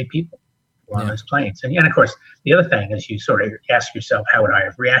everyday people on those planes. And of course, the other thing is you sort of ask yourself, how would I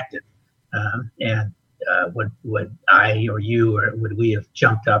have reacted? Would I or you, or would we have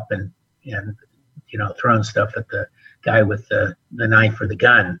jumped up and thrown stuff at the guy with the knife or the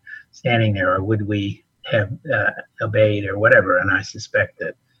gun standing there, or would we have obeyed or whatever? And I suspect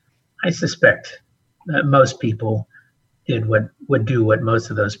that most people would do what most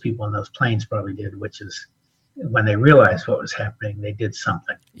of those people in those planes probably did, which is when they realized what was happening, they did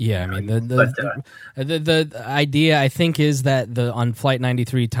something. Yeah, I mean, the idea, I think, is that on Flight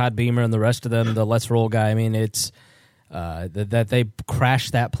 93, Todd Beamer and the rest of them, the Let's Roll guy, I mean, it's that they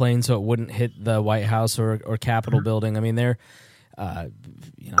crashed that plane so it wouldn't hit the White House or Capitol building. I mean, they're of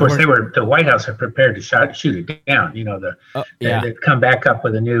course, the White House had prepared to shoot it down. They've come back up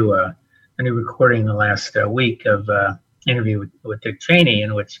with a new recording the last week of interview with Dick Cheney,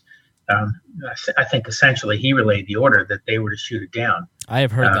 in which I think essentially he relayed the order that they were to shoot it down. I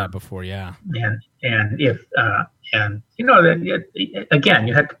have heard that before. Yeah. And if that again,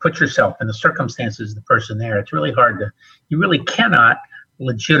 you have to put yourself in the circumstances of the person there. It's really hard you really cannot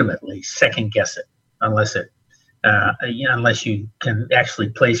legitimately second guess it unless you can actually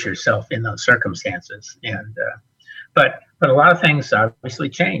place yourself in those circumstances. And but a lot of things obviously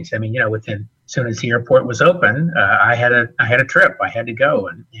changed. I mean, as soon as the airport was open, I had a trip. I had to go,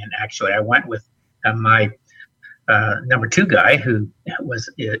 and actually I went with my number two guy, who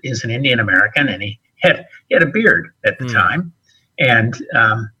is an Indian American, and he had a beard at the time, and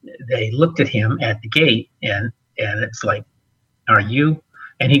they looked at him at the gate, and it's like, "Are you?"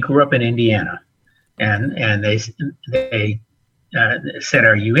 And he grew up in Indiana, and they said,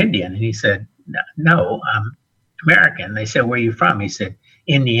 "Are you Indian?" And he said, "No, I'm American." They said, "Where are you from?" He said,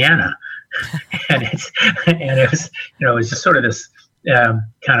 "Indiana." and it was just sort of this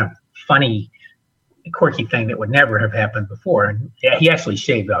kind of funny, quirky thing that would never have happened before. And he actually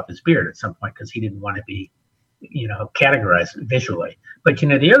shaved off his beard at some point because he didn't want to be, categorized visually. But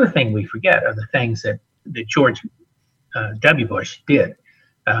the other thing we forget are the things that George W. Bush did.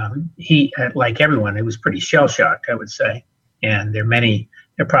 He, like everyone, it was pretty shell shocked, I would say. And there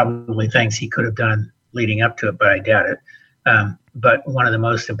are probably things he could have done leading up to it, but I doubt it. But one of the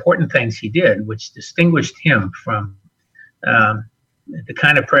most important things he did, which distinguished him from the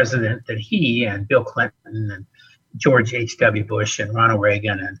kind of president that he and Bill Clinton and George H.W. Bush and Ronald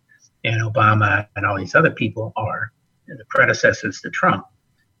Reagan and Obama and all these other people are, the predecessors to Trump,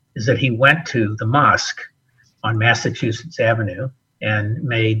 is that he went to the mosque on Massachusetts Avenue and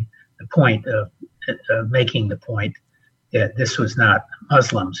made the point of making the point that this was not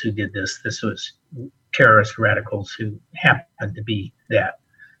Muslims who did this. This was terrorist radicals who happened to be that,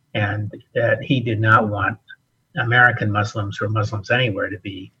 and that he did not want American Muslims or Muslims anywhere to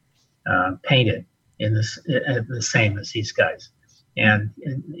be painted in the same as these guys. And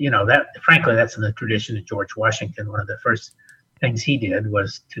that, frankly, that's in the tradition of George Washington. One of the first things he did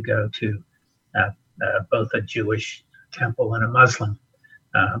was to go to both a Jewish temple and a Muslim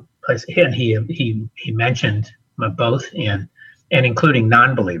place, and he mentioned both and including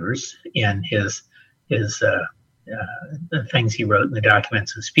non-believers in his the things he wrote in the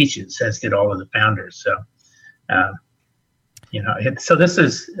documents and speeches, as did all of the founders. So, so this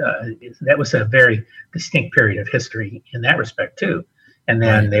is that was a very distinct period of history in that respect too. And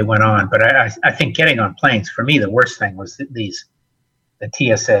then they went on, but I think getting on planes, for me, the worst thing was the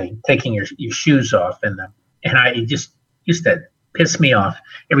TSA taking your shoes off, and I just used to piss me off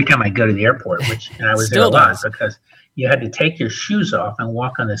every time I go to the airport, and I was there a lot because you had to take your shoes off and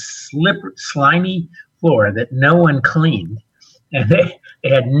walk on this slimy floor that no one cleaned, and they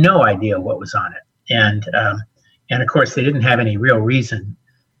had no idea what was on it. And of course, they didn't have any real reason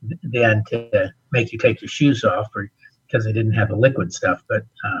then to make you take your shoes off, because they didn't have the liquid stuff. But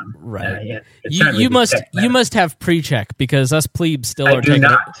right, you must have pre-check, because us plebes still are taking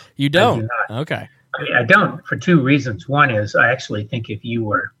it. You don't? I do not. Okay. I don't, for two reasons. One is I actually think if you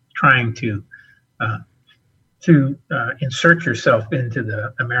were trying to insert yourself into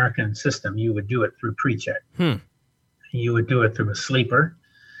the American system, you would do it through pre-check. You would do it through a sleeper.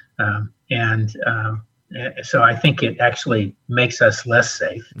 So I think it actually makes us less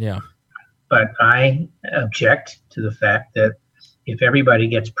safe. Yeah. But I object to the fact that if everybody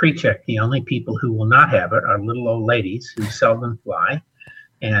gets pre-checked, the only people who will not have it are little old ladies who seldom fly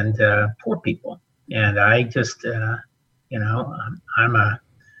and poor people. And I just, I'm an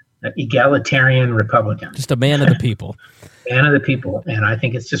egalitarian Republican. Just a man of the people. Man of the people. And I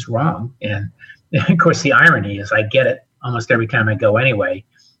think it's just wrong. And of course, the irony is I get it almost every time I go anyway.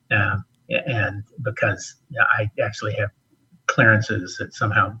 And because I actually have clearances that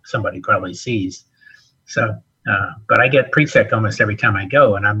somehow somebody probably sees. So, but I get pre-checked almost every time I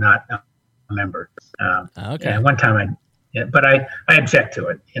go, and I'm not a member. Okay. And one time but I object to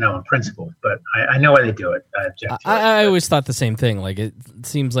it, in principle. But I know why they do it. I object to it. I always thought the same thing. Like, it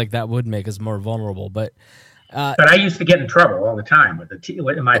seems like that would make us more vulnerable. But I used to get in trouble all the time with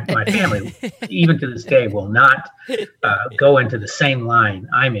my family. Even to this day, will not go into the same line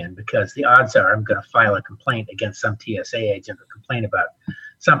I'm in, because the odds are I'm going to file a complaint against some TSA agent or complain about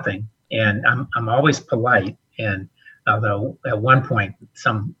something. And I'm always polite. And although at one point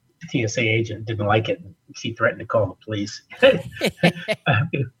some TSA agent didn't like it, and she threatened to call the police if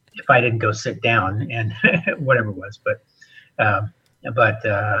I didn't go sit down and whatever it was. But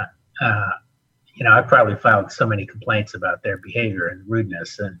I probably filed so many complaints about their behavior and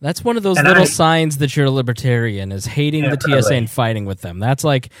rudeness. And that's one of those little signs that you're a libertarian, is hating the TSA probably. and fighting with them. That's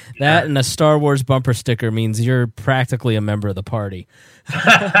like that, and a Star Wars bumper sticker means you're practically a member of the party.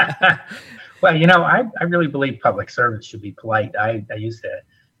 Well, I really believe public servants should be polite. I used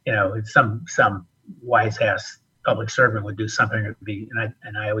to, some wise ass public servant would do something or be,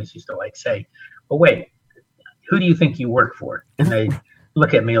 and I always used to say, well, wait, who do you think you work for? And they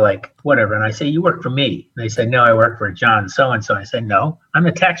look at me like, whatever. And I say, you work for me. And they say, no, I work for John so-and-so. I say, no, I'm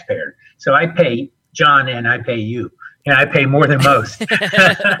a taxpayer. So I pay John and I pay you. And I pay more than most.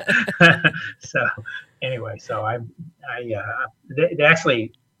 So anyway, they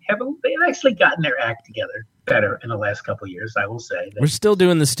actually gotten their act together better in the last couple of years, I will say. We're still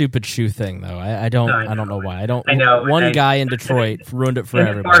doing the stupid shoe thing, though. I don't know why. I know. One guy in Detroit ruined it for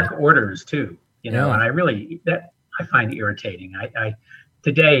everybody. Bark orders too, and I find irritating. I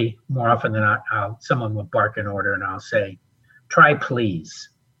today, more often than not, someone will bark an order and I'll say, try please.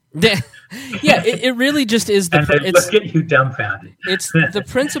 Yeah, it really just is and they look at you dumbfounded. It's the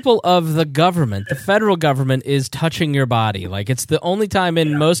principle of the government. The federal government is touching your body. Like, it's the only time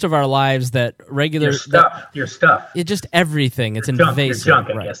in most of our lives that regular your stuff. It's just everything. It's invasive. Your junk,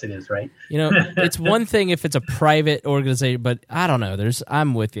 I guess it is, right? It's one thing if it's a private organization, but I don't know.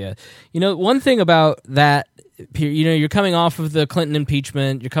 I'm with you. One thing about that. You're coming off of the Clinton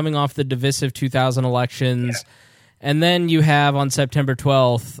impeachment. You're coming off the divisive 2000 elections. Yeah. And then you have on September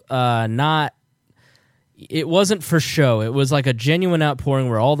 12th, it wasn't for show. It was like a genuine outpouring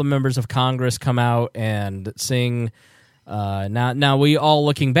where all the members of Congress come out and sing. Now we all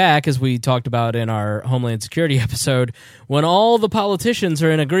looking back, as we talked about in our Homeland Security episode, when all the politicians are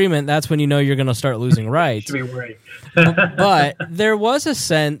in agreement, that's when you know you're going to start losing rights. Should be right. But there was a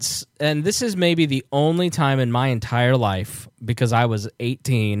sense, and this is maybe the only time in my entire life, because I was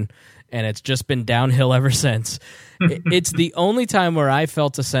 18 and it's just been downhill ever since. It's the only time where I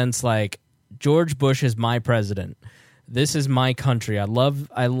felt a sense like George Bush is my president. This is my country.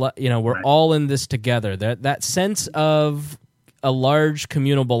 We're all in this together. That sense of a large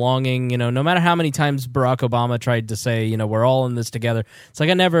communal belonging, no matter how many times Barack Obama tried to say, we're all in this together. It's like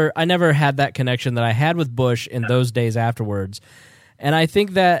I never had that connection that I had with Bush in those days afterwards. And I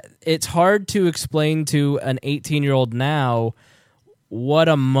think that it's hard to explain to an 18-year-old now what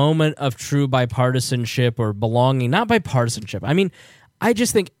a moment of true bipartisanship or belonging, not bipartisanship. I mean, I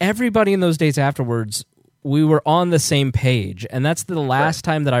just think everybody in those days afterwards, we were on the same page. And that's the last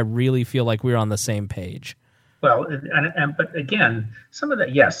time that I really feel like we were on the same page. Well, but again, some of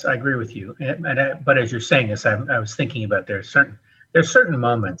that, yes, I agree with you. But as you're saying this, I was thinking about there's certain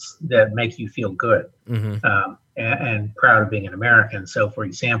moments that make you feel good and proud of being an American. So, for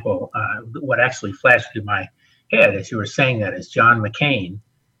example, what actually flashed through my head as you were saying that is John McCain,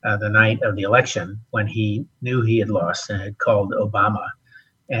 the night of the election, when he knew he had lost and had called Obama.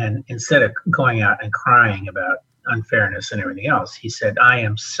 And instead of going out and crying about unfairness and everything else, he said, I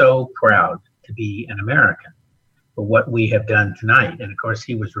am so proud to be an American for what we have done tonight. And of course,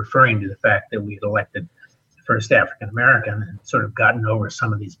 he was referring to the fact that we had elected the first African American and sort of gotten over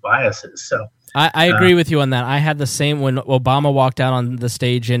some of these biases. So I agree with you on that. I had the same when Obama walked out on the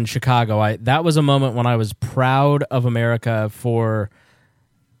stage in Chicago. That was a moment when I was proud of America for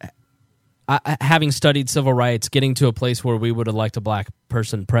having studied civil rights, getting to a place where we would elect a black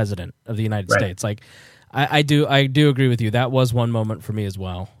person president of the United States. Like, I do agree with you. That was one moment for me as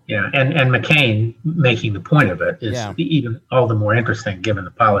well. Yeah, and McCain making the point of it is even all the more interesting given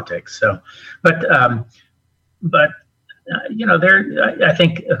the politics. So, but I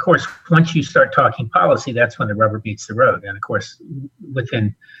think, of course, once you start talking policy, that's when the rubber meets the road. And of course,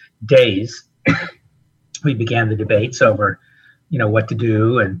 within days, we began the debates over, what to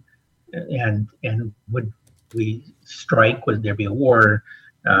do and would we strike? Would there be a war?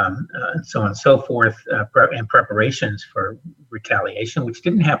 So on and so forth, and preparations for retaliation, which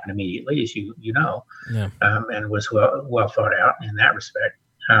didn't happen immediately, as you know, and was well thought out in that respect.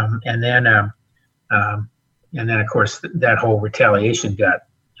 And then, of course, that whole retaliation got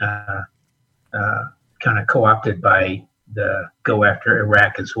kind of co-opted by the go after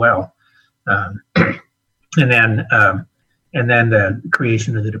Iraq as well, and then the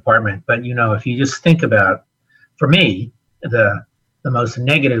creation of the department. But if you just think about, for me, the most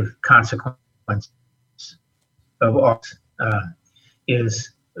negative consequence of all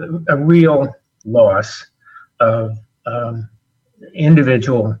is a real loss of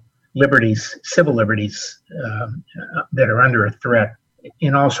individual liberties, civil liberties that are under a threat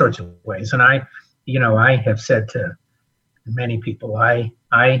in all sorts of ways. And I have said to many people, I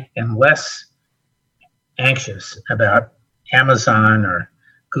am less anxious about Amazon or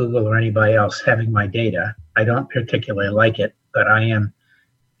Google or anybody else having my data. I don't particularly like it, but I am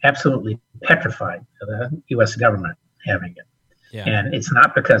absolutely petrified of the U.S. government having it. Yeah. And it's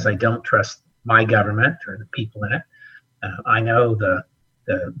not because I don't trust my government or the people in it. I know the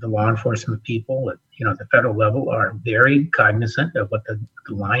law enforcement people at the federal level are very cognizant of what the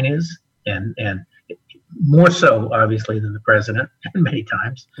line is, and more so obviously than the president many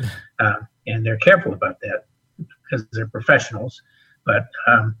times, and they're careful about that because they're professionals. But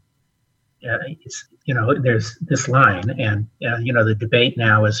it's there's this line, and the debate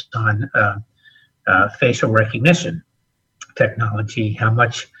now is on facial recognition technology. How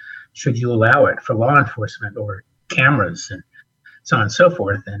much should you allow it for law enforcement or cameras and so on and so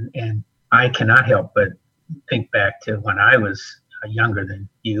forth? And I cannot help but think back to when I was younger than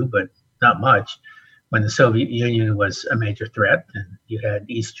you, but not much, when the Soviet Union was a major threat, and you had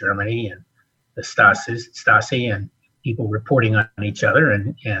East Germany and the Stasi and people reporting on each other,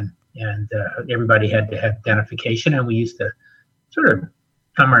 and everybody had to have identification, and we used to sort of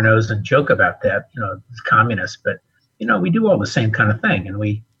thumb our nose and joke about that, as communists, but we do all the same kind of thing, and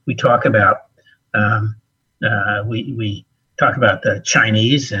we talk about we talk about the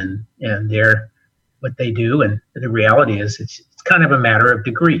Chinese and their what they do, and the reality is it's kind of a matter of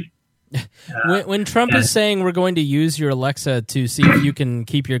degree. When Trump is saying we're going to use your Alexa to see if you can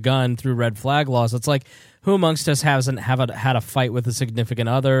keep your gun through red flag laws, it's like, who amongst us hasn't had a fight with a significant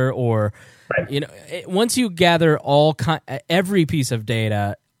other, or right. Once you gather every piece of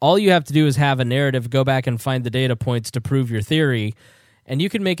data, all you have to do is have a narrative, go back and find the data points to prove your theory, and you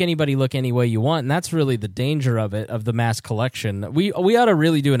can make anybody look any way you want. And that's really the danger of it, of the mass collection. We ought to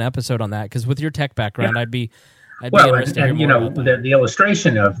really do an episode on that, because with your tech background, I'd be interested to hear more about that. The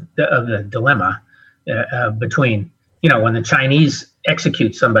illustration of the dilemma between when the Chinese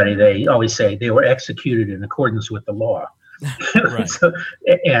execute somebody, they always say they were executed in accordance with the law. Right.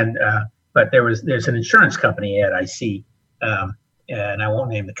 But there's an insurance company ad I see, and I won't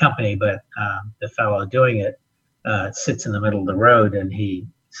name the company, but the fellow doing it sits in the middle of the road, and he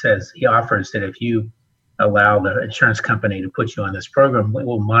offers that if you allow the insurance company to put you on this program, we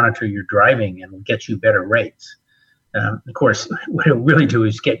will monitor your driving and we'll get you better rates. Of course, what it'll really do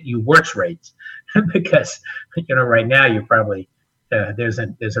is get you worse rates, because right now you're probably there's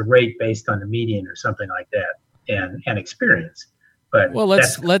a rate based on the median or something like that, and experience. But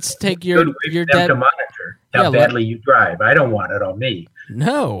let's take your dad to monitor how badly you drive. I don't want it on me.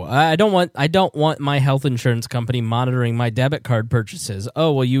 No, I don't want my health insurance company monitoring my debit card purchases.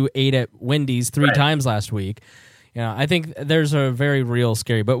 Oh, well, you ate at Wendy's 3 times last week. I think there's a very real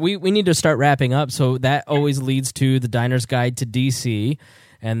scary, but we need to start wrapping up. So that always leads to the Diner's Guide to DC.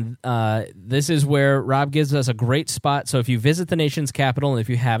 And this is where Rob gives us a great spot. So if you visit the nation's capital, and if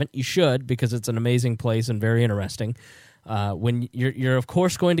you haven't, you should, because it's an amazing place and very interesting. When you're of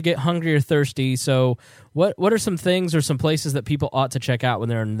course going to get hungry or thirsty. So what are some things or some places that people ought to check out when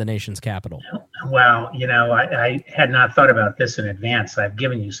they're in the nation's capital? Well, I had not thought about this in advance. I've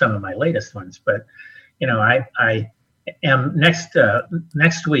given you some of my latest ones, but I am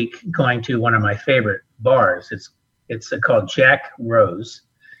next week going to one of my favorite bars. It's called Jack Rose.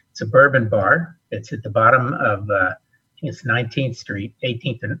 It's a bourbon bar. It's at the bottom of it's 19th Street,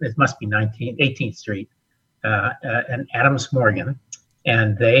 18th. It must be 18th Street. And Adams Morgan,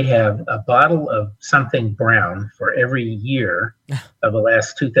 and they have a bottle of something brown for every year of the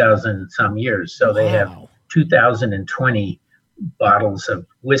last 2,000 some years. So they have 2,020 bottles of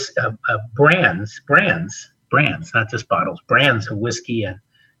brands, not just bottles, brands of whiskey and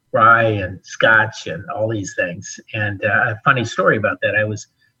rye and scotch and all these things. And a funny story about that: I was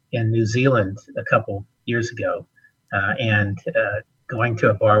in New Zealand a couple years ago, and going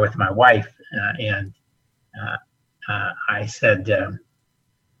to a bar with my wife, and I said, the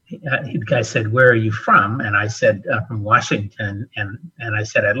guy said, "Where are you from?" And I said, "From Washington." And I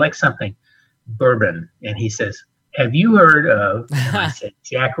said, "I'd like something bourbon." And he says, "Have you heard of?" And I said,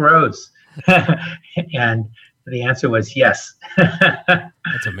 "Jack Rose." And the answer was yes.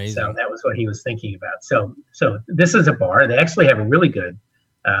 That's amazing. So that was what he was thinking about. So this is a bar. They actually have a really good,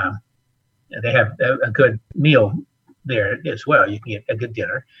 they have a good meal there as well. You can get a good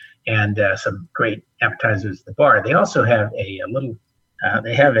dinner and some great appetizers at the bar. They also have a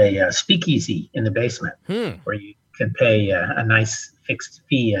speakeasy in the basement where you can pay a nice fixed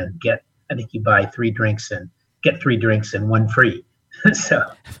fee and get, I think you buy 3 drinks and get 3 drinks and 1 free. So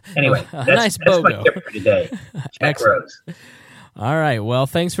anyway, that's my tip for today. Jack Rose. All right. Well,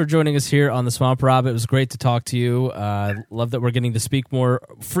 thanks for joining us here on the Swamp, Rob. It was great to talk to you. Love that we're getting to speak more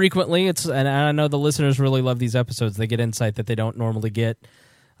frequently. And I know the listeners really love these episodes. They get insight that they don't normally get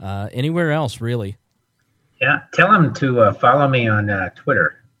anywhere else, really. Yeah. Tell them to follow me on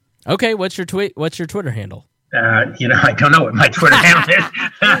Twitter. Okay, what's your Twitter handle? I don't know what my Twitter handle is.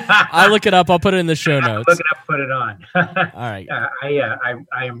 I'll look it up. I'll put it in the show notes. Look it up, put it on. All right.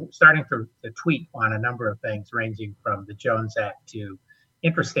 I am starting to tweet on a number of things, ranging from the Jones Act to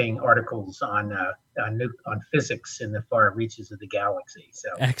interesting articles on physics in the far reaches of the galaxy. So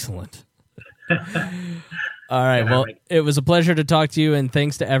excellent. All right. Well, it was a pleasure to talk to you, and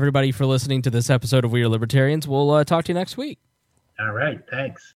thanks to everybody for listening to this episode of We Are Libertarians. We'll talk to you next week. All right. Thanks.